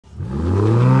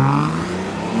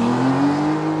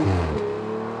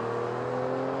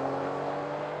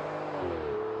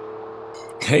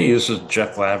Hey, this is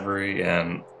Jeff Lavery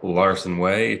and Larson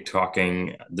Way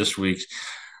talking this week's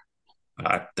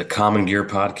the Common Gear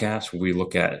podcast. We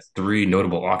look at three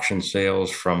notable auction sales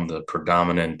from the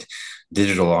predominant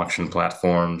digital auction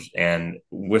platforms. And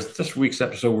with this week's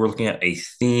episode, we're looking at a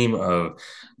theme of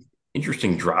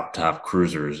interesting drop top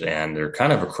cruisers, and they're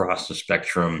kind of across the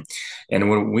spectrum. And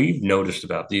what we've noticed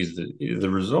about these, the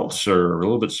results are a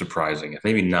little bit surprising.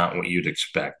 Maybe not what you'd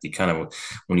expect. You kind of,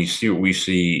 when you see what we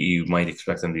see, you might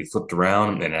expect them to be flipped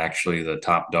around. And actually, the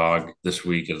top dog this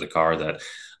week is a car that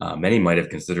many might have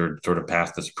considered sort of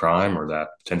past its prime, or that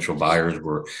potential buyers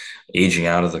were aging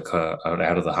out of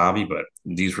the hobby. But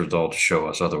these results show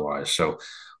us otherwise. So,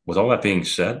 with all that being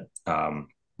said,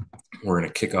 we're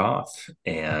going to kick off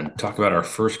and talk about our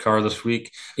first car this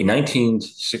week, a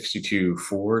 1962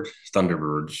 Ford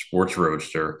Thunderbird sports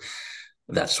roadster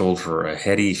that sold for a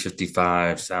heady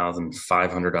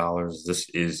 $55,500. This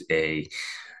is a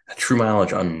true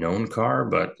mileage unknown car,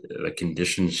 but the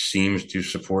condition seems to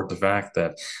support the fact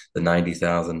that the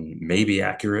 90,000 may be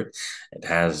accurate. It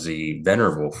has the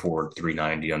venerable Ford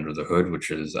 390 under the hood,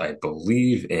 which is, I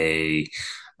believe, a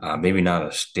maybe not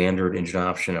a standard engine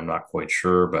option. I'm not quite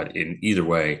sure, but in either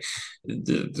way,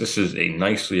 this is a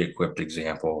nicely equipped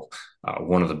example.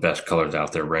 One of the best colors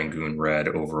out there, Rangoon red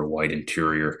over a white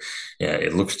interior. Yeah,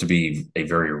 it looks to be a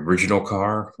very original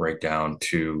car, right down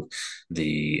to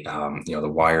the the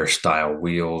wire style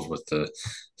wheels with the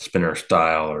spinner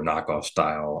style or knockoff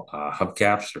style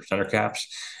hubcaps or center caps,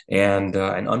 and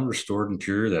an unrestored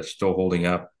interior that's still holding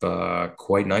up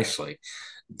quite nicely.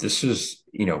 This is,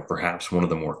 perhaps one of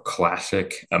the more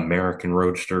classic American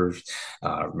roadsters,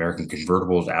 American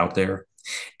convertibles out there.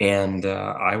 And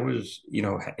I was,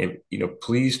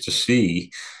 pleased to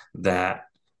see that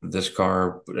this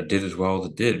car did as well as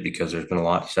it did, because there's been a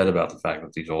lot said about the fact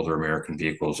that these older American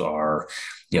vehicles are,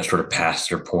 sort of past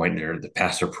their point, they're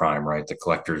past their prime, right? The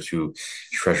collectors who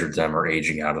treasured them are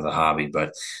aging out of the hobby,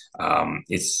 but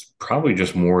it's probably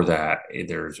just more that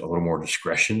there's a little more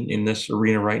discretion in this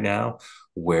arena right now,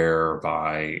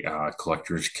 whereby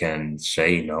collectors can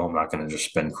say, no, I'm not going to just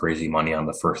spend crazy money on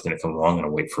the first thing that comes along. I'm going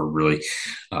to wait for a really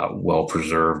well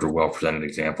preserved or well presented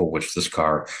example, which this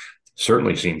car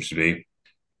certainly seems to be.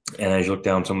 And as you look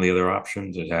down some of the other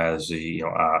options, it has the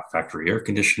factory air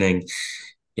conditioning.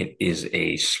 It is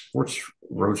a sports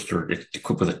roadster. It's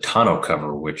equipped with a tonneau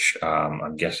cover, which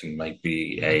I'm guessing might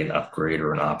be an upgrade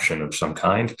or an option of some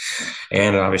kind.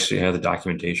 And obviously, it has the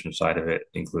documentation side of it,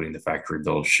 including the factory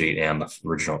build sheet and the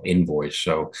original invoice.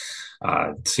 So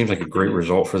it seems like a great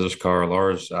result for this car.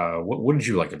 Lars, what did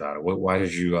you like about it? Why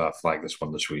did you flag this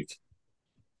one this week?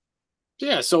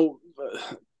 Yeah, so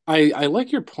I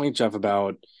like your point, Jeff,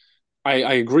 about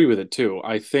I agree with it too.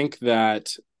 I think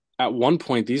that at one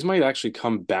point these might actually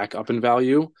come back up in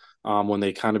value when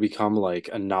they kind of become like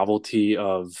a novelty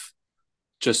of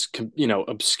just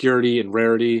obscurity and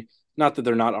rarity. Not that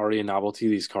they're not already a novelty.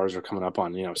 These cars are coming up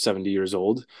on 70 years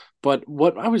old. But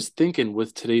what I was thinking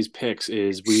with today's picks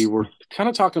is we were kind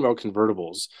of talking about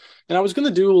convertibles, and I was going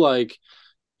to do like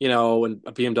and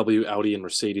a BMW, Audi, and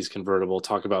Mercedes convertible,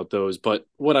 talk about those. But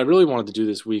what I really wanted to do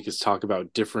this week is talk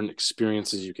about different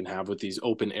experiences you can have with these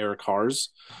open air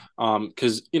cars.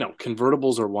 Because,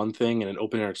 convertibles are one thing and an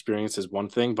open air experience is one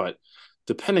thing. But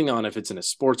depending on if it's in a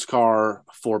sports car,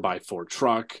 a 4x4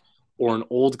 truck, or an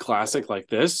old classic like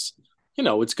this,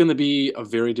 it's going to be a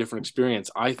very different experience.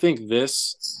 I think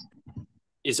this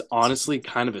is honestly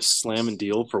kind of a slam and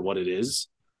deal for what it is.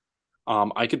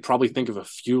 I could probably think of a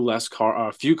few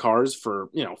cars for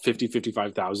 50,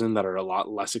 55,000 that are a lot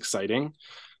less exciting.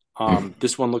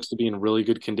 This one looks to be in really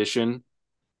good condition.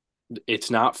 It's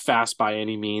not fast by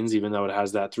any means, even though it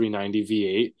has that 390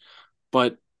 V8.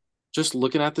 But just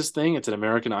looking at this thing, it's an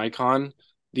American icon.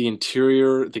 The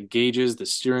interior, the gauges, the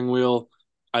steering wheel.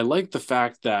 I like the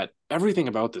fact that everything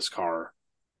about this car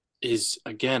is,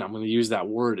 again, I'm going to use that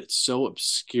word. It's so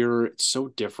obscure. It's so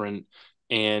different.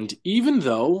 And even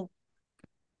though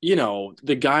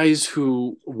the guys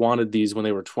who wanted these when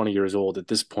they were 20 years old at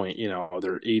this point,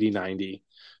 they're 80, 90,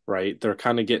 right? They're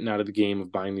kind of getting out of the game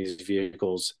of buying these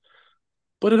vehicles.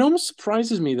 But it almost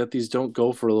surprises me that these don't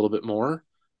go for a little bit more.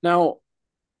 Now,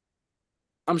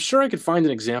 I'm sure I could find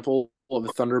an example of a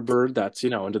Thunderbird that's,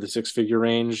 into the six-figure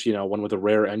range, one with a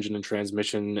rare engine and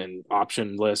transmission and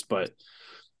option list. But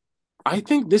I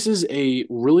think this is a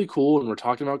really cool, and we're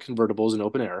talking about convertibles in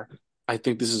open air. I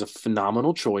think this is a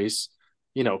phenomenal choice.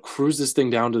 Cruise this thing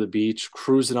down to the beach,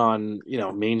 cruise it on,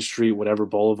 Main Street, whatever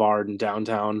boulevard in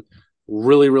downtown.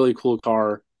 Really, really cool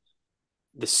car.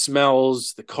 The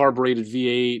smells, the carbureted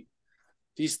V8,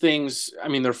 these things, I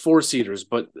mean, they're four seaters,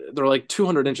 but they're like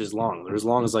 200 inches long. They're as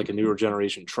long as like a newer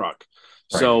generation truck.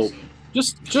 Right. So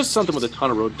just something with a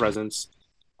ton of road presence,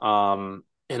 and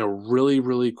a really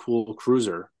really cool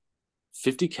cruiser,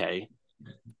 50K.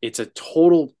 It's a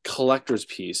total collector's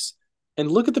piece. And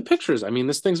look at the pictures. I mean,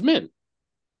 this thing's mint.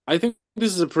 I think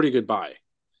this is a pretty good buy.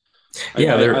 I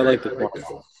Yeah, I, I they're like this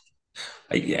one.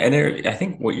 I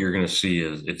think what you're going to see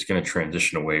is it's going to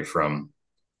transition away from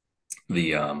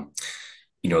the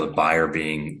the buyer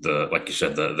being the, like you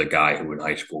said, the guy who in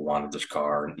high school wanted this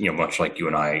car, much like you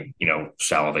and I,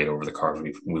 salivate over the cars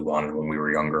we wanted when we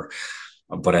were younger.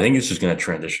 But I think this is going to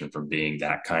transition from being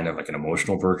that kind of like an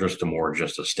emotional purchase to more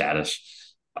just a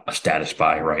status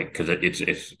buy, right? Because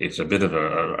it's a bit of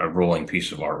a rolling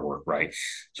piece of artwork, right?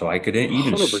 So I could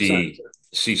even 100%.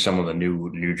 see some of the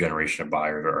new generation of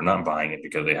buyers are not buying it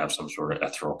because they have some sort of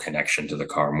ethereal connection to the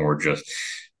car, more just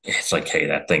it's like, hey,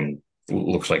 that thing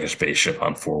looks like a spaceship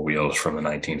on four wheels from the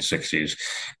 1960s,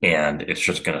 and it's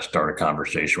just going to start a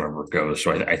conversation wherever it goes.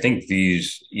 So I think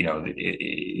these,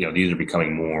 these are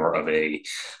becoming more of a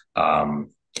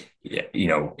um,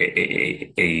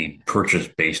 a purchase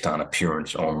based on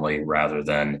appearance only rather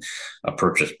than a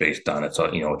purchase based on its,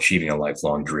 achieving a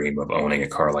lifelong dream of owning a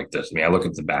car like this. I mean, I look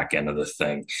at the back end of this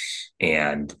thing,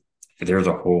 and there's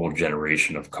a whole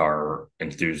generation of car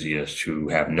enthusiasts who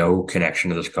have no connection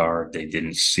to this car. They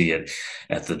didn't see it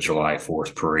at the July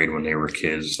 4th parade when they were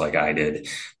kids, like I did.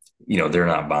 They're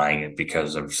not buying it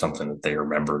because of something that they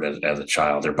remembered as a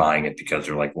child. They're buying it because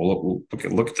they're like, well,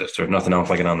 look at this. There's nothing else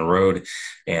like it on the road,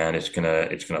 and it's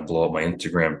gonna blow up my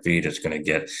Instagram feed. It's gonna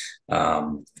get,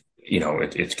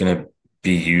 it's gonna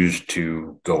be used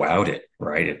to go out it,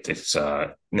 right? It's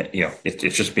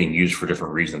just being used for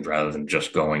different reasons rather than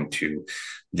just going to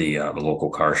the local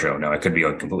car show. Now, I could be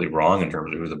completely wrong in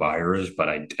terms of who the buyer is, but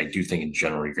I do think in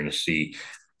general you're going to see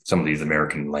some of these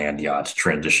American land yachts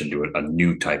transition to a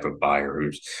new type of buyer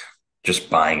who's just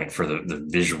buying it for the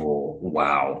visual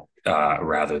wow,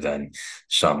 rather than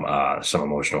some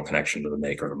emotional connection to the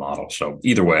make or the model. So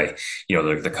either way,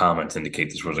 the comments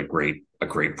indicate this was a great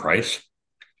price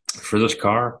for this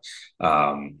car,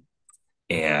 um,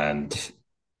 and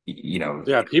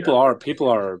Yeah, people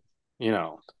are, you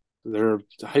know, they're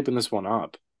hyping this one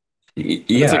up. And it's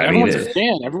yeah, like I mean, everyone's a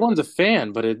fan. Everyone's a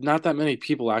fan, but not that many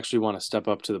people actually want to step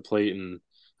up to the plate. And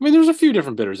I mean, there's a few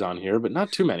different bidders on here, but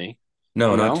not too many,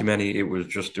 no, you not too know? many. It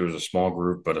was a small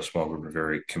group, but a small group of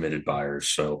very committed buyers.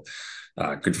 So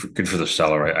good for the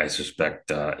seller. I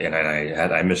suspect, and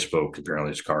I misspoke.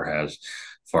 Apparently, this car has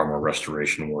far more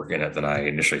restoration work in it than I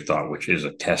initially thought, which is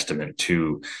a testament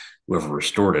to whoever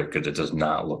restored it, because it does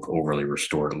not look overly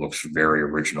restored. It looks very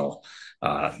original,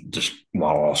 just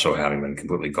while also having been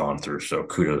completely gone through. So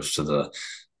kudos to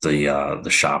the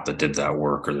shop that did that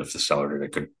work, or if the seller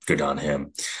did it, good on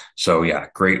him. So yeah,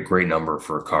 great number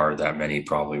for a car that many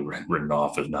probably written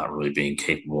off as not really being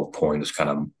capable of pulling this kind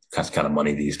of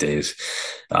money these days.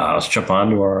 Let's jump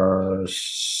on to our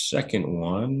second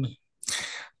one,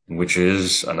 which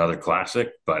is another classic,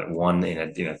 but one in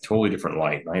a totally different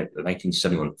light. The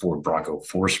 1971 Ford Bronco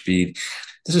 4-speed.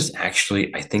 This is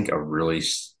actually, I think,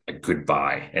 a good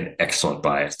buy, an excellent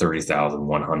buy at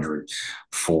 30,100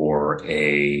 for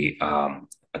a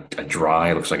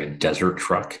dry, looks like a desert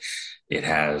truck. It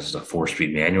has a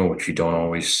 4-speed manual, which you don't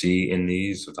always see in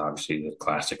these. It's obviously the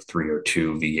classic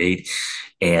 302 V8.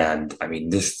 And I mean,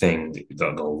 this thing,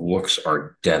 the looks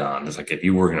are dead on. It's like if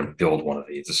you were going to build one of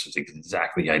these, this is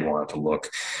exactly how you want it to look.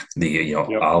 The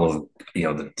Yep. olive,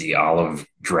 the olive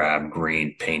drab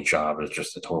green paint job is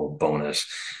just a total bonus.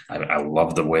 I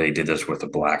love the way they did this with the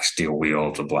black steel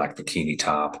wheels, the black bikini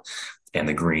top, and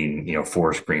the green,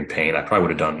 forest green paint. I probably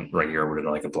would have done right here, would have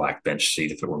done like a black bench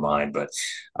seat if it were mine. But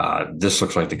this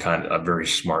looks like the kind of a very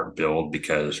smart build,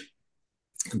 because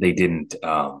they didn't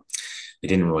um, they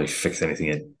didn't really fix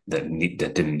anything that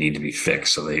didn't need to be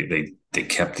fixed. So they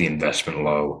kept the investment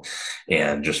low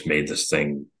and just made this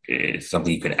thing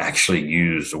something you can actually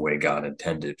use the way God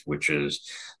intended, which is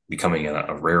becoming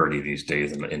a rarity these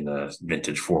days in the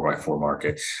vintage 4x4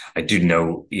 market. I do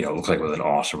know, it looks like with an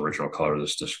awesome original color,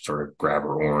 this sort of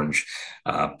grabber orange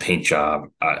paint job.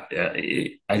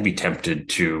 I'd be tempted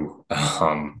to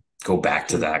go back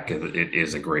to that, because it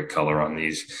is a great color on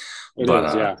these. It But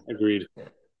is. Yeah, agreed.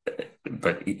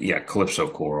 yeah, Calypso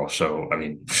coral. So I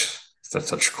mean, that's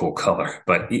such a cool color.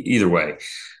 But either way,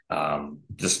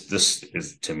 this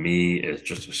is, to me, is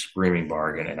just a screaming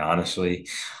bargain. And honestly,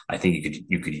 I think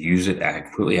you could use it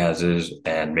completely as is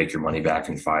and make your money back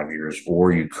in 5 years,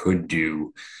 or you could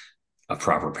do a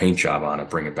proper paint job on it,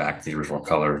 bring it back to the original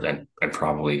color, and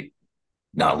probably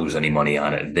not lose any money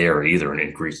on it there either, and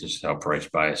increase the sale price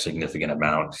by a significant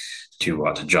amount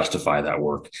to justify that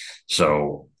work.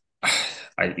 So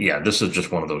this is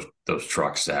just one of those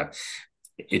trucks that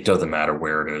it doesn't matter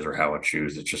where it is or how it's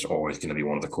used. It's just always going to be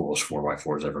one of the coolest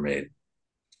 4x4s ever made.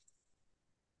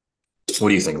 What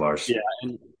do you think, Lars? Yeah,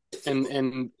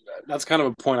 and that's kind of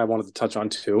a point I wanted to touch on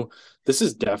too. This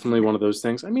is definitely one of those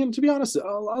things. I mean, to be honest, a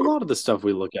lot of the stuff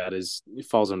we look at is it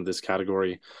falls under this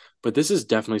category, but this is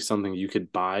definitely something you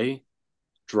could buy,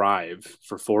 drive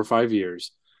for 4 or 5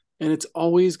 years, and it's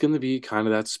always going to be kind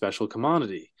of that special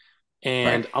commodity. Right.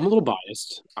 And I'm a little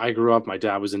biased. I grew up, my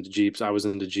dad was into Jeeps. I was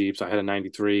into Jeeps. I had a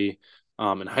 93.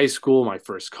 In high school, my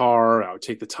first car, I would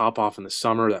take the top off in the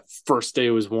summer. That first day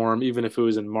was warm, even if it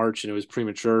was in March and it was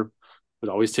premature, would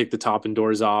always take the top and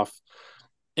doors off.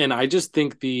 And I just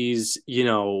think these,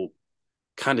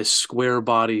 kind of square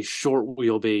body, short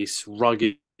wheelbase,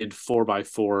 rugged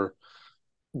 4x4,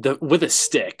 with a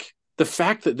stick. The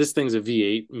fact that this thing's a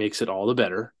V8 makes it all the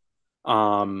better.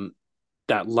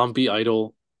 That lumpy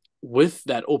idle with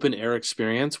that open air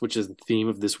experience, which is the theme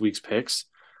of this week's picks.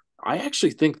 I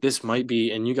actually think this might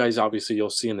be, and you guys obviously you'll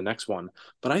see in the next one,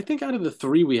 but I think out of the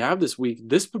three we have this week,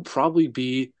 this would probably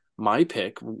be my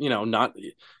pick, not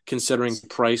considering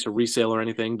price or resale or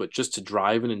anything, but just to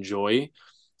drive and enjoy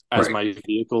as Right. my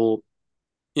vehicle.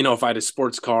 If I had a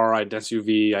sports car, I had an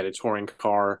SUV, I had a touring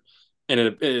car, and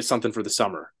it is something for the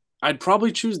summer, I'd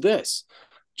probably choose this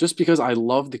just because I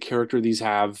love the character these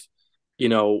have.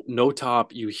 No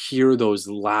top, you hear those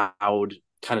loud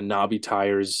kind of knobby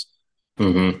tires,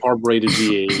 Mm-hmm. carbureted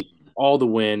V8, all the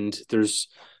wind. There's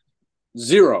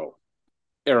zero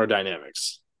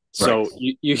aerodynamics. Right. So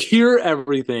you hear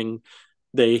everything.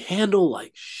 They handle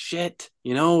like shit,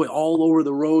 all over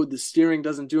the road. The steering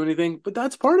doesn't do anything, but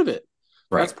that's part of it.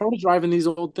 That's Right. part of driving these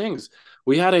old things.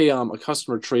 We had a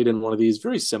customer trade in one of these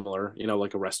very similar,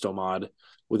 like a resto mod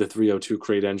with a 302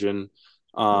 crate engine.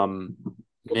 Um,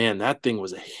 Man, that thing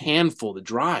was a handful to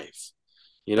drive.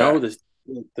 You know, Bet. the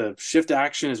the shift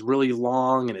action is really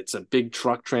long and it's a big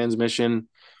truck transmission.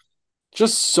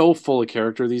 Just so full of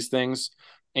character, these things.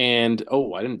 And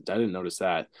oh, I didn't notice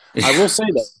that. I will say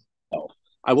that though.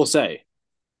 I will say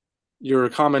you're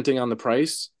commenting on the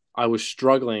price. I was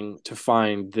struggling to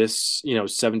find this,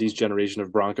 70s generation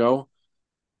of Bronco.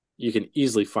 You can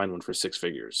easily find one for six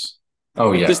figures.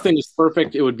 Oh If this yeah. thing is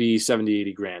perfect, it would be 70,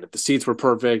 80 grand. If the seats were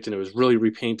perfect and it was really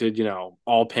repainted,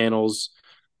 all panels,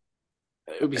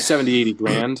 it would be 70, 80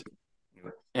 grand.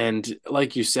 And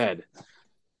like you said,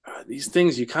 these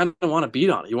things you kind of want to beat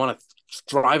on. You want to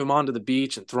drive them onto the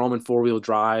beach and throw them in four-wheel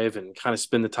drive and kind of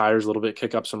spin the tires a little bit,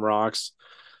 kick up some rocks.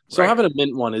 So Right. having a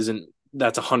mint one isn't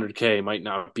that's 100K might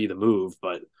not be the move,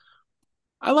 but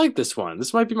I like this one.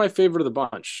 This might be my favorite of the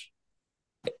bunch.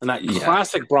 And that Yeah.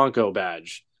 classic Bronco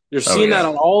badge. You're Oh seeing that yeah.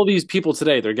 on all these people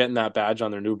today. They're getting that badge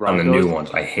on their new On the new Broncos.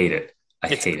 ones, I hate it. I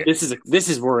It's hate it. this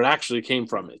is where it actually came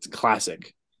from. It's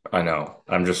classic. I know.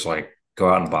 I'm just like, go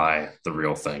out and buy the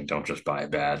real thing. Don't just buy a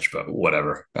badge, but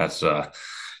whatever. That's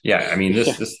yeah, I mean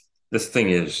Yeah. this thing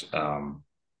is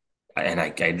and I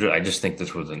just think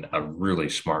this was a really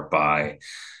smart buy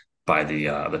by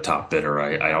the top bidder.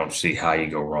 I don't see how you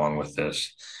go wrong with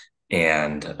this.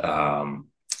 And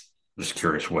just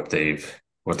curious what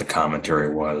the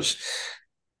commentary was.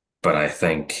 But I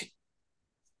think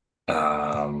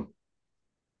um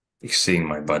exceeding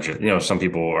my budget. Some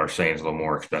people are saying it's a little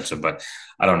more expensive, but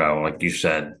I don't know. Like you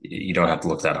said, you don't have to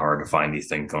look that hard to find these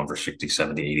things going for 60,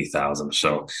 70, 80,000.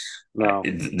 So No.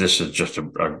 this is just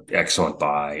a excellent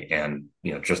buy and,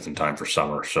 just in time for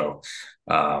summer. So,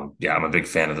 yeah, I'm a big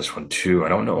fan of this one too. I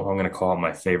don't know if I'm going to call it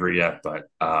my favorite yet, but,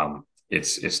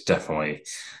 it's definitely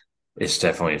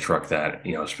a truck that,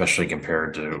 especially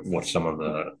compared to what some of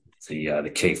the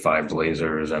K5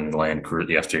 Blazers and Land Cruiser,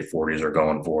 the FJ40s are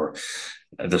going for.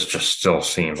 This just still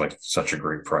seems like such a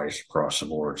great price across the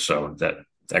board. So that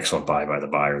excellent buy by the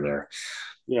buyer there.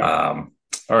 Yeah.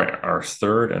 All right, our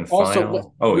third and Also, but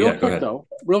final. Oh real yeah, go quick ahead. though,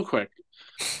 real quick.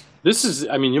 This is,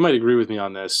 I mean, you might agree with me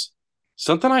on this.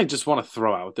 Something I just want to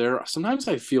throw out there. Sometimes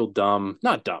I feel dumb,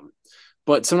 not dumb,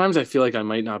 but sometimes I feel like I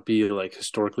might not be like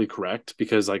historically correct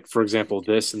because, like, for example,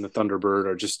 this and the Thunderbird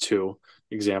are just two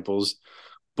examples.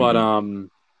 But Mhm.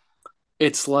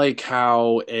 it's like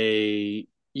how a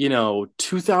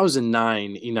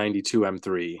 2009 E92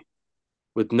 M3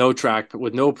 with no track,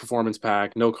 with no performance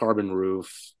pack, no carbon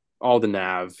roof, all the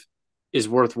nav is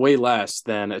worth way less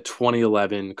than a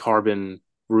 2011 carbon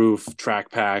roof,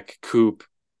 track pack, coupe,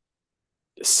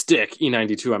 stick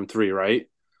E92 M3, right?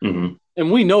 Mhm.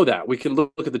 And we know that. We can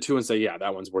look at the two and say, yeah,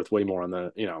 that one's worth way more on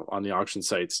the, on the auction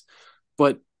sites.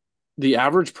 But the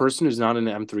average person who's not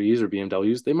into M3s or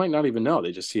BMWs, they might not even know.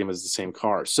 They just see them as the same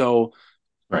car. So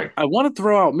Right. I want to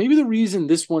throw out maybe the reason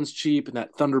this one's cheap and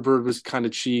that Thunderbird was kind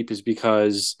of cheap is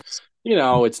because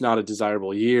it's not a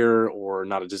desirable year or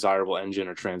not a desirable engine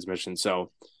or transmission.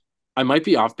 So I might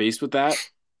be off base with that,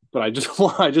 but I just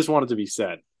want it to be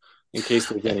said in case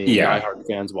there's any Yeah, diehard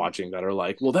fans watching that are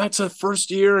like, well, that's a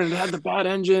first year and it had the bad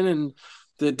engine and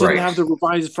it didn't right. have the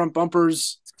revised front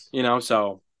bumpers,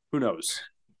 so who knows?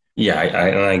 Yeah,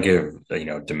 I give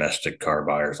domestic car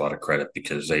buyers a lot of credit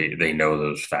because they know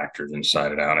those factors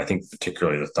inside and out. I think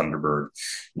particularly the Thunderbird,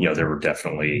 there were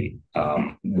definitely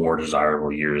more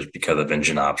desirable years because of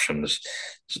engine options.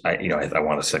 I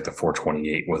want to say like the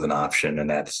 428 was an option, and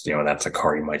that's a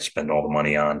car you might spend all the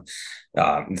money on.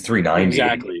 390,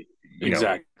 Exactly. you know,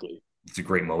 Exactly. it's a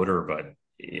great motor, but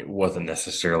it wasn't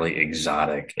necessarily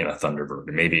exotic in a Thunderbird.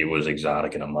 Maybe it was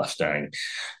exotic in a Mustang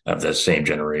of the same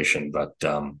generation. But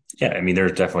yeah, I mean,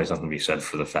 there's definitely something to be said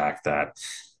for the fact that,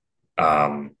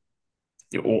 um,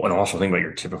 and also think about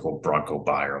your typical Bronco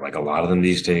buyer. Like a lot of them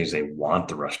these days, they want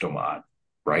the resto mod,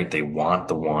 right? They want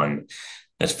the one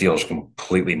that feels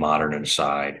completely modern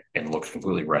inside and looks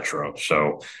completely retro.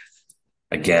 So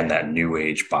again, that new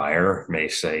age buyer may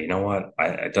say, you know what,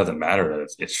 it doesn't matter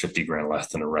that it's 50 grand less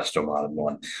than a resto modded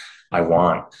one. I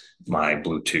want my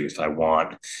Bluetooth. I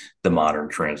want the modern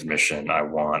transmission. I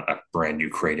want a brand new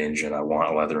crate engine. I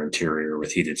want a leather interior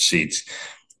with heated seats.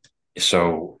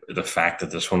 So the fact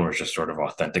that this one was just sort of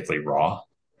authentically raw,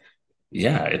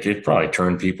 yeah, it probably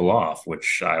turned people off,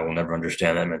 which I will never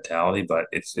understand that mentality, but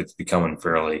it's becoming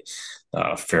fairly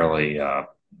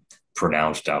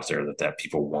pronounced out there that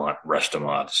people want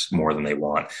restomods more than they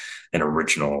want an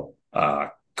original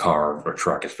car or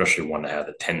truck, especially one that has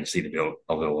a tendency to be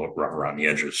a little rough around the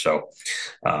edges. So,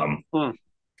 um, Hmm.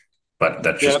 but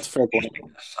that's Yeah, just that's a fair point.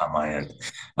 on my end.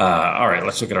 All right,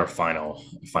 let's look at our final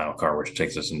car, which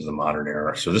takes us into the modern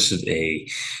era. So this is a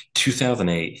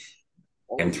 2008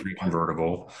 Oh, M3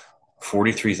 convertible,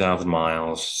 43,000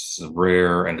 miles,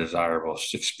 rare and desirable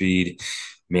six-speed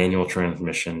manual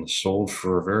transmission, sold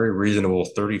for a very reasonable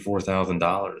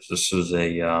 $34,000. This is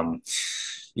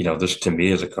this to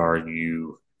me is a car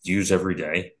you use every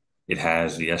day. It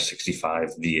has the S65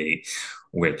 V8,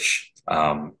 which,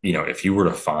 if you were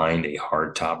to find a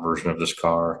hardtop version of this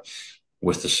car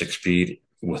with the six speed,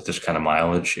 with this kind of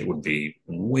mileage, it would be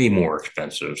way more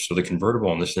expensive. So the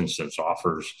convertible in this instance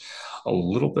offers a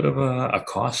little bit of a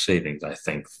cost savings, I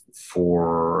think,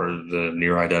 for the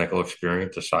near identical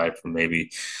experience, aside from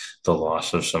maybe the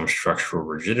loss of some structural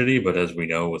rigidity. But as we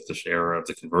know, with this era of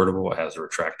the convertible, it has a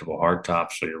retractable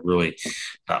hardtop, so you're really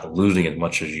not losing as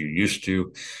much as you used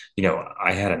to.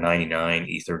 I had a 99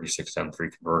 E36 M3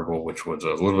 convertible, which was a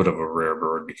little bit of a rare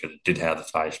bird because it did have the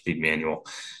 5-speed manual.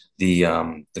 The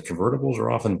convertibles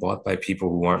are often bought by people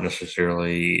who aren't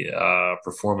necessarily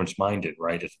performance minded,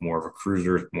 right? It's more of a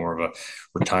cruiser, it's more of a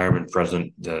retirement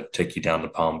present to take you down to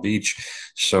Palm Beach.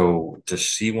 So to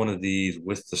see one of these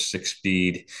with the six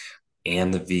speed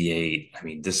and the V8, I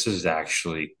mean, this is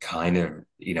actually kind of,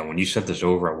 when you sent this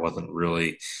over, I wasn't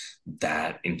really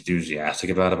that enthusiastic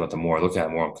about it, but the more I look at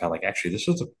it, more I'm kind of like, actually, this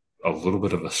is a little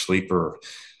bit of a sleeper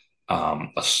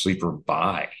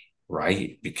buy,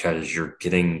 right? Because you're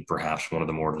getting perhaps one of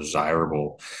the more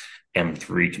desirable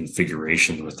M3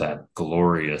 configurations with that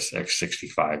glorious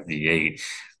X65 V8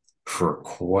 for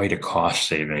quite a cost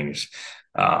savings,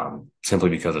 simply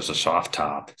because it's a soft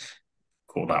top.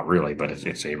 Well, not really, but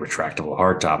it's a retractable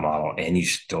hardtop model, and you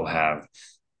still have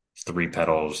three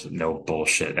pedals, no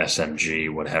bullshit SMG,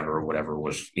 whatever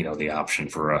was the option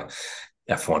for a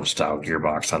F1 style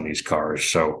gearbox on these cars.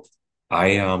 So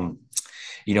I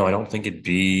don't think it'd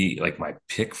be like my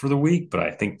pick for the week, but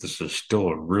I think this is still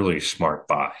a really smart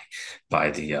buy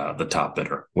by the top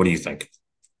bidder. What do you think?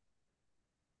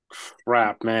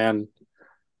 crap, man.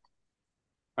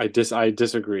 I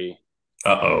disagree.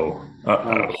 Uh-oh.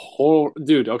 On a Uh-oh. whole,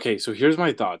 dude, okay, so here's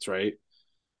my thoughts, right?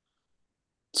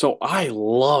 So I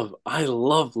love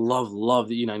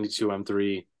the E92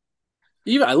 M3.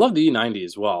 Even I love the E90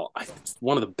 as well. It's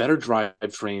one of the better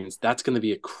drivetrains. That's going to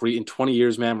be a create in 20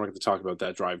 years, man. We're going to talk about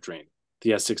that drivetrain.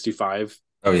 The S65,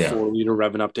 Oh yeah. 4 liter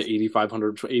revving up to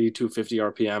 8,500, 8,250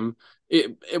 RPM.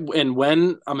 And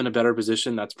when I'm in a better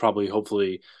position, that's probably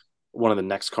hopefully one of the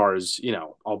next cars,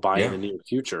 I'll buy in Yeah. the near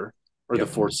future or the Yep.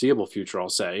 foreseeable future, I'll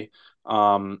say.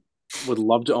 Um, would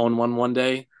love to own one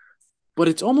day. But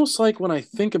it's almost like when I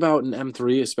think about an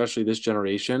M3, especially this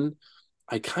generation,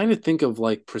 I kind of think of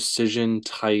like precision,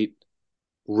 tight,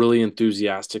 really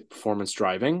enthusiastic performance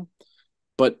driving.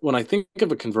 But when I think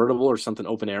of a convertible or something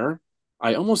open air,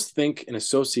 I almost think and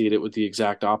associate it with the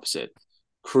exact opposite.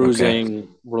 Okay. Cruising,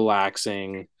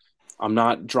 relaxing. I'm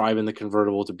not driving the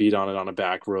convertible to beat on it on a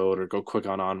back road or go quick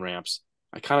on ramps.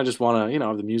 I kind of just want to,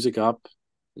 have the music up,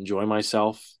 enjoy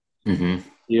myself, Mm-hmm.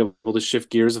 be able to shift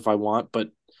gears if I want. But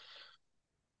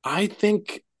I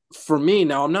think for me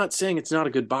now, I'm not saying it's not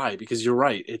a good buy because you're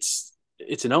right. It's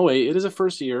an '08. It is a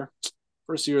first year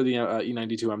of the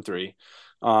E92 M3.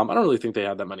 I don't really think they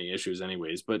had that many issues,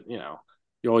 anyways. But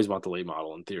you always want the late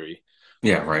model in theory.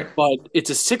 Yeah, right. But it's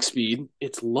a six speed.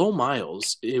 It's low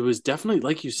miles. It was definitely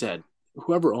like you said.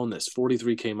 Whoever owned this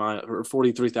 43K mile or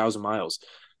 43,000 miles,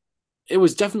 it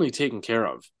was definitely taken care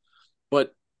of.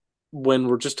 But when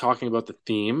we're just talking about the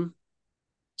theme,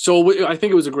 so I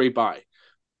think it was a great buy.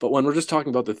 But when we're just talking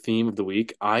about the theme of the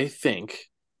week, I think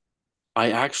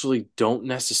I actually don't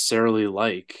necessarily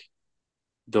like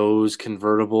those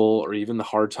convertible or even the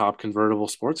hardtop convertible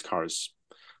sports cars.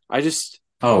 I just,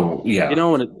 Oh, yeah,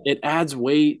 and it adds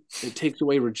weight, it takes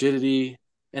away rigidity.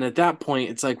 And at that point,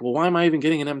 it's like, well, why am I even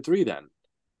getting an M3 then?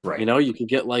 right. You could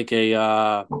get like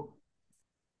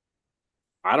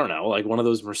I don't know, like one of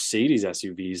those Mercedes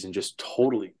SUVs and just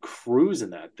totally cruise in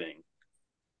that thing.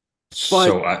 But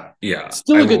So yeah,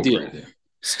 still I a good will agree deal. with you.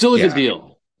 Still a good Yeah.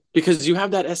 deal because you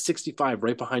have that S65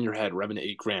 right behind your head, revving to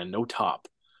 8 grand, no top.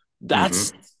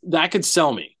 That's Hmm. that could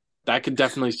sell me. That could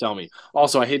definitely sell me.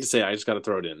 Also, I hate to say, I just got to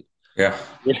throw it in. Yeah.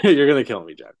 You're gonna kill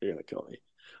me, Jeff. You're gonna kill me.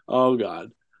 Oh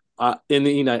God. In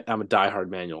the E9, I'm a diehard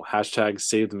manual. Hashtag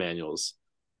save the manuals.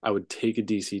 I would take a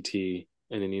DCT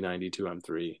in an E92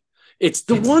 M3. It's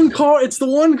the one car. It's the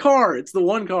one car. It's the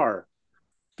one car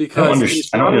because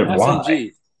it's I don't not an understand why.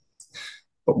 SMG.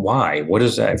 But why? What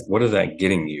is that? What is that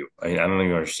getting you? I don't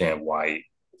even understand why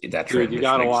that Dude, you transmission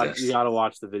gotta watch. You exists. gotta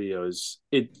watch the videos.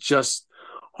 It just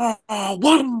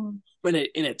what when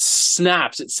it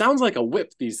snaps. It sounds like a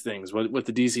whip. These things with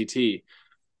the DCT,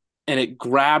 and it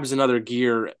grabs another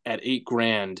gear at 8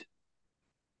 grand.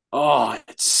 Oh,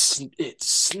 it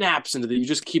snaps into the. You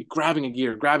just keep grabbing a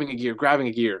gear, grabbing a gear, grabbing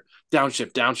a gear.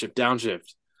 Downshift, downshift,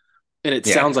 downshift, and it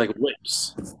Yeah. sounds like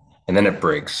whips. And then it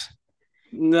breaks.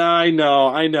 No,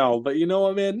 I know, but you know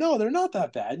what, man? No, they're not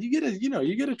that bad. You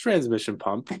get a transmission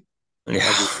pump Yeah.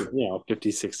 every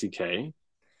 50, 60K.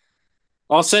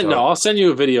 So, I'll send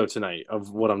you a video tonight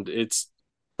of what all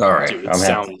right. dude, it I'm happy.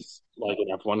 sounds like an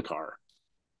F1 car.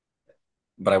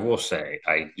 But I will say,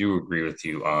 I do agree with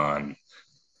you on.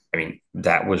 I mean,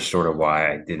 that was sort of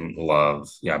why I didn't love.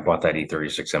 I bought that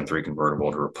E36 M3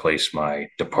 convertible to replace my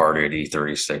departed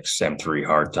E36 M3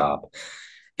 hardtop.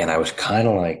 And I was kind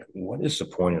of like, what is the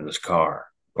point of this car?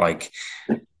 Like,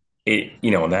 and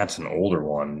that's an older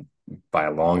one by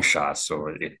a long shot.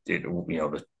 So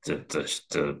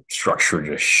the structure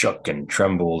just shook and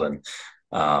trembled. And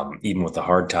even with the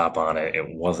hardtop on it, it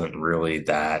wasn't really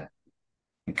that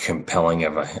compelling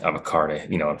of a car to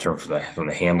in terms of from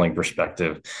the handling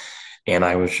perspective. And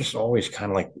I was just always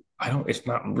kind of like, I don't. It's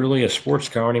not really a sports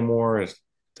car anymore. It's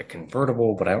a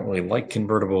convertible, but I don't really like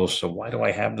convertibles. So why do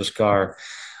I have this car?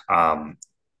 Um,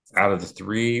 Out of the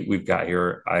three we've got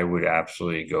here, I would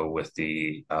absolutely go with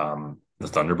the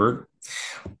Thunderbird,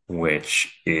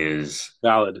 which is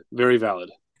Valid, very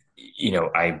valid.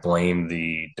 I blame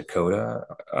the Dakota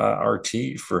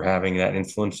RT for having that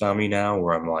influence on me now,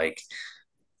 where I'm like,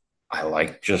 I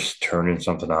like just turning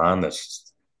something on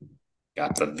that's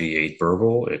got the V8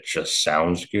 burble. It just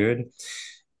sounds good.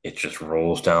 It just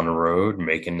rolls down the road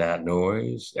making that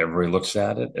noise. Everybody looks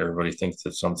at it. Everybody thinks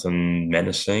it's something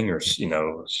menacing or,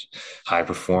 high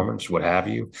performance, what have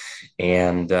you.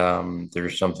 And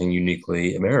there's something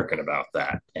uniquely American about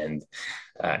that. And,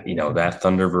 that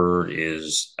Thunderbird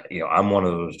is, I'm one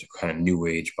of those kind of new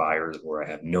age buyers where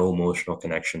I have no emotional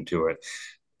connection to it,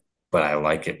 but I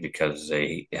like it because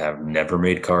they have never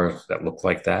made cars that look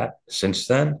like that since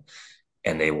then.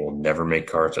 And they will never make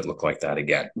cars that look like that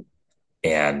again.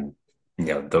 And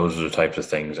those are the types of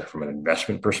things that, from an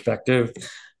investment perspective,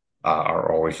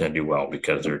 are always going to do well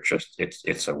because they're just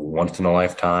it's a once in a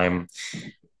lifetime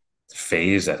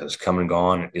phase that has come and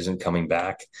gone. It isn't coming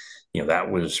back.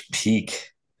 That was peak.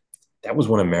 That was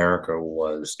when America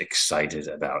was excited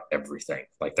about everything.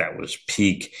 Like that was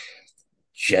peak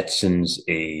Jetsons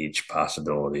age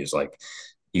possibilities. Like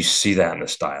you see that in the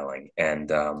styling,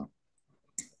 and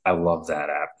I love that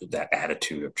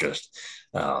attitude of just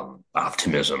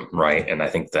optimism, right? And I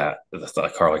think that a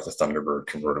car like the Thunderbird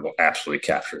convertible absolutely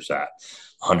captures that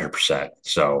 100%.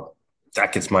 So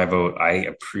that gets my vote. I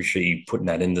appreciate you putting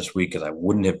that in this week because I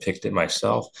wouldn't have picked it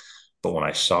myself. But when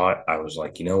I saw it, I was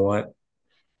like, you know what?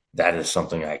 That is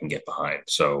something I can get behind.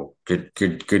 So good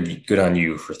on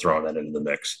you for throwing that into the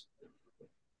mix.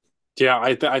 Yeah,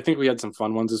 I think we had some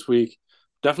fun ones this week.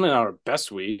 Definitely not our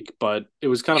best week, but it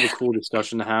was kind of a cool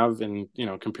discussion to have and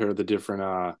compare the different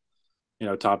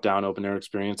top down open air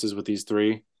experiences with these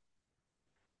three.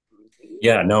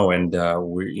 Yeah, no, and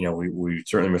we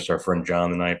certainly missed our friend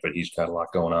John tonight, but he's got a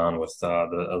lot going on with the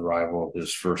arrival of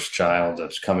his first child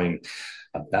that's coming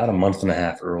about a month and a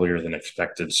half earlier than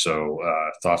expected. So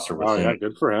thoughts are with Oh yeah, him.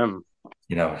 good for him.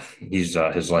 He's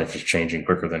his life is changing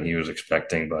quicker than he was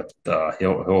expecting, but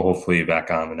he'll hopefully be back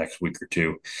on the next week or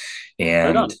two. Right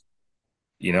And on.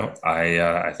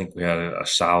 I think we had a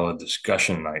solid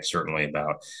discussion tonight, certainly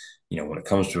about when it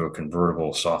comes to a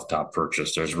convertible soft top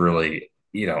purchase, there's really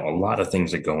a lot of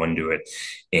things that go into it,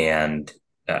 and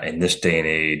in this day and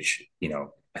age,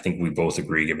 I think we both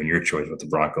agree, given your choice with the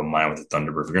Bronco, mine with the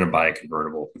Thunderbird, if you're going to buy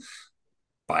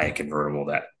a convertible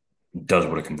that does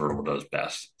what a convertible does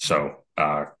best. So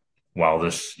while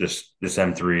this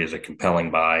M3 is a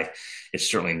compelling buy, it's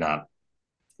certainly not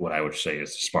what I would say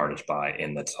is the smartest buy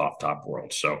in the soft top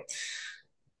world. So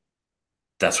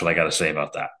that's what I got to say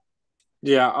about that.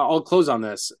 Yeah, I'll close on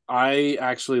this. I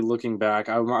actually, looking back,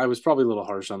 I was probably a little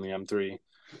harsh on the M3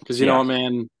 because you know Yeah. what,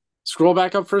 man. Scroll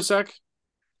back up for a sec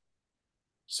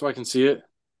so I can see it.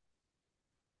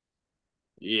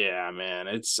 Yeah, man.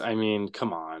 I mean,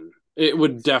 come on. It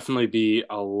would definitely be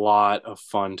a lot of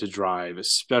fun to drive,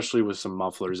 especially with some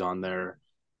mufflers on there.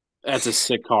 That's a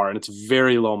sick car and it's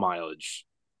very low mileage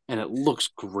and it looks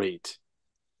great.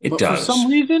 It But for some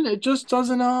does. reason, it just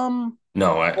doesn't No,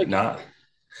 like not.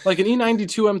 like an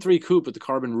E92 M3 coupe with the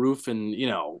carbon roof and,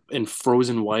 in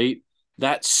frozen white.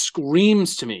 That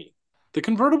screams to me. The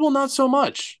convertible not so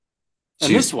much. And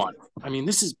See, this one, I mean,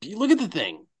 look at the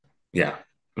thing. yeah.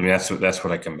 I mean, that's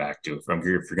what I come back to. If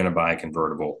you're going to buy a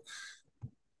convertible,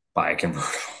 and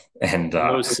And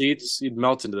those seats, you'd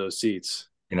melt into those seats.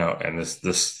 and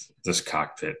this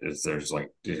cockpit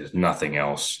there's nothing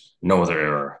else, no other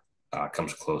era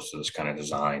comes close to this kind of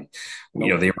design.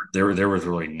 Nope. There was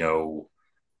really no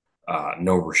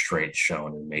restraint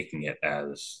shown in making it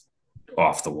as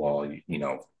off the wall.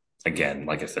 Again,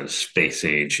 like I said, space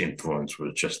age influence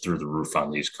was just through the roof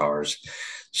on these cars.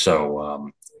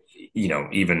 So,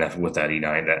 even with that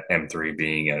E9, that M3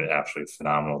 being an absolutely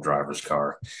phenomenal driver's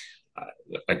car,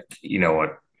 you know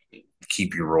what?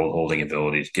 Keep your road holding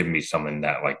abilities. Give me something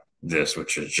that like this,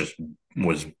 which is just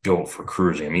was built for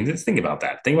cruising. I mean, just think about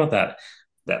that. Think about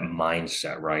that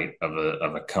mindset, right?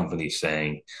 Of a company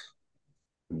saying,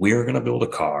 we're going to build a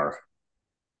car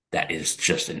that is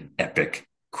just an epic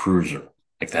cruiser.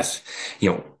 Like that's,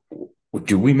 you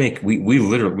do we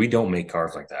literally we don't make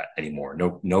cars like that anymore.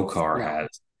 No car No. has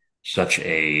such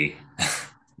a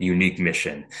unique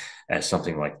mission as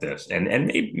something like this. And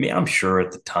maybe, I'm sure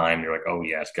at the time you're like, oh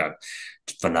yeah, it's got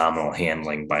phenomenal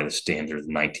handling by the standards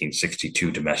of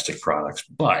 1962 domestic products,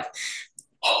 but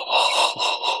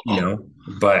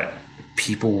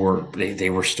people they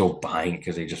were still buying it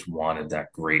because they just wanted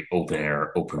that great open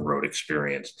air open road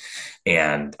experience.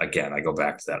 And again, I go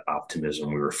back to that optimism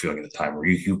we were feeling at the time where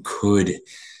you could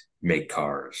make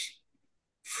cars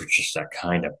for just that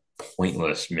kind of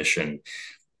pointless mission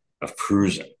of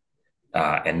cruising.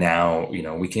 And now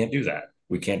we can't do that.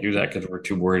 We can't do that because we're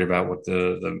too worried about what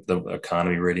the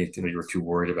economy rating is. We're too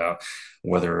worried about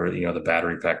whether the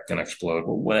battery pack can explode.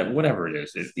 Whatever it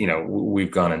is,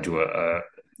 we've gone into a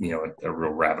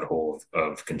real rabbit hole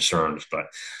of concerns. But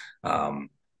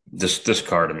this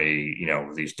car to me,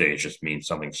 these days just means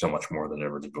something so much more than it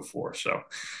ever did before. So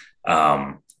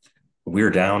um, we're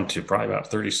down to probably about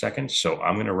 30 seconds. So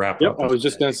I'm going to wrap Yep, up I and was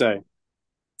just gonna say say.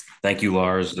 thank you,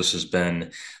 Lars. This has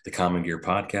been the Common Gear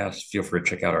Podcast. Feel free to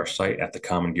check out our site at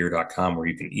thecommongear.com, where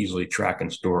you can easily track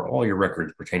and store all your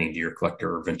records pertaining to your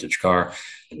collector or vintage car.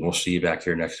 And we'll see you back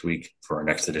here next week for our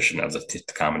next edition of the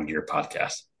Common Gear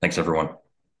Podcast. Thanks, everyone.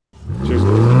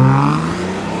 Cheers.